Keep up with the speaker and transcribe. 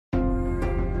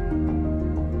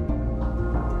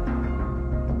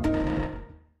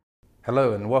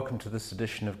Hello and welcome to this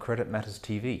edition of Credit Matters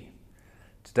TV.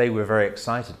 Today we're very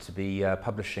excited to be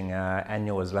publishing our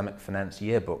annual Islamic Finance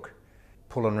yearbook.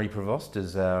 Paul-Henri Prévost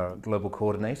is our Global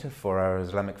Coordinator for our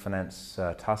Islamic Finance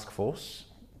Task Force.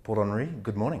 Paul-Henri,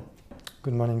 good morning.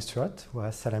 Good morning, Stuart. Wa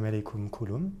assalamu alaikum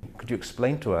kulum. Could you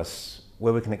explain to us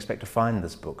where we can expect to find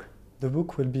this book? The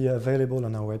book will be available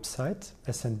on our website,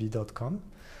 snb.com.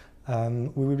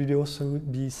 We will also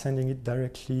be sending it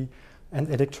directly and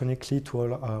electronically to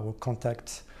all our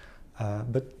contacts.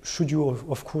 But should you,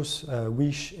 of course,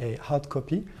 wish a hard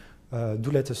copy,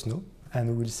 do let us know and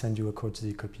we will send you a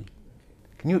courtesy copy.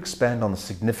 Can you expand on the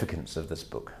significance of this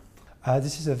book?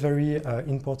 This is a very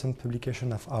important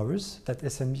publication of ours that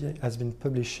SNB has been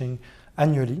publishing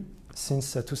annually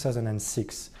since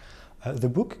 2006. The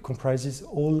book comprises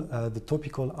all the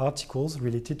topical articles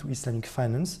related to Islamic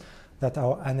finance that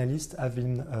our analysts have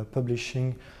been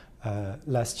publishing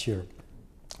last year.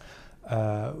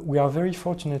 We are very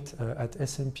fortunate at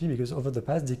S&P because over the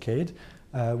past decade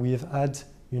we have had,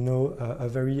 a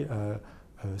very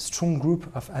strong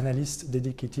group of analysts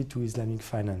dedicated to Islamic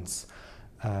finance,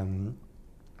 and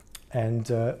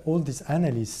all these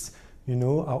analysts,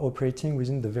 are operating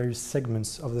within the various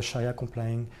segments of the Sharia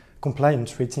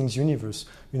compliant ratings universe,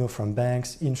 from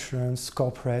banks, insurance,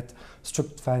 corporate,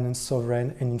 structured finance,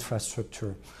 sovereign, and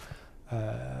infrastructure.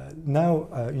 Now,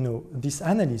 these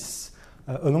analysts,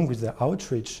 along with their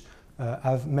outreach,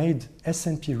 have made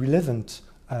S&P relevant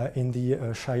in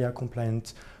the Sharia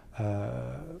compliant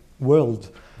world.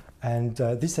 And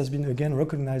this has been again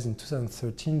recognized in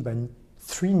 2013 by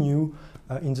 3 new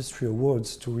industry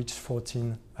awards to reach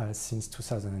 14 since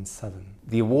 2007.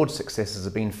 The award successes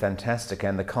have been fantastic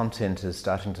and the content is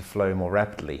starting to flow more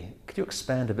rapidly. Could you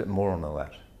expand a bit more on all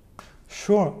that?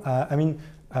 Sure.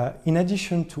 In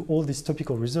addition to all these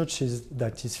topical researches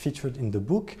that is featured in the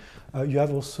book, you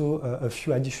have also a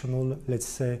few additional, let's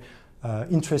say,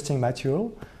 interesting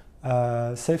material.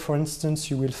 Say, for instance,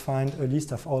 you will find a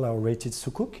list of all our rated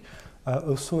sukuk,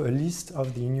 also a list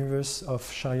of the universe of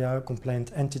Sharia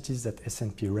compliant entities that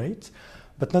S&P rate.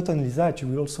 But not only that, you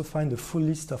will also find a full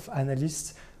list of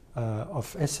analysts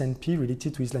of S&P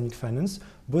related to Islamic finance,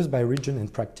 both by region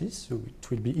and practice, so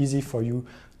it will be easy for you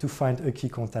to find a key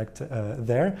contact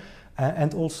there.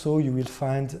 And also you will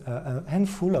find a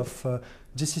handful of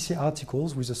GCC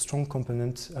articles with a strong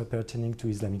component pertaining to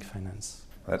Islamic finance.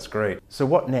 That's great. So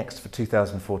what next for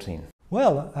 2014?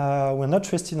 Well, we're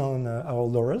not resting on our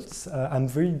laurels. I'm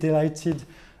very delighted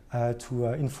to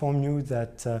inform you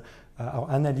that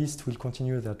our analysts will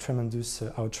continue their tremendous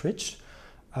outreach.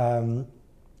 In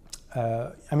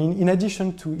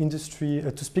addition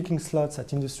to speaking slots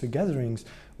at industry gatherings,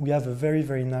 we have a very,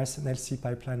 very nice NLC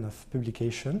pipeline of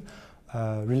publication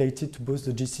related to both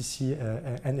the GCC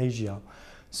and Asia.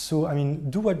 So,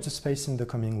 do watch the space in the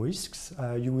coming weeks.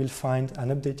 You will find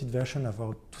an updated version of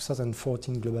our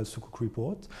 2014 Global Sukuk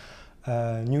Report,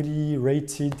 newly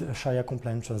rated Sharia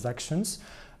compliant transactions,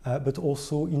 but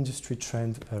also industry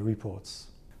trend reports.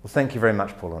 Well, thank you very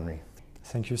much, Paul-Henri.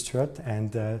 Thank you, Stuart,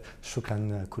 and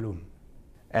shukran kulum.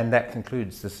 And that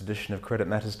concludes this edition of Credit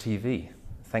Matters TV.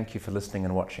 Thank you for listening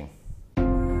and watching.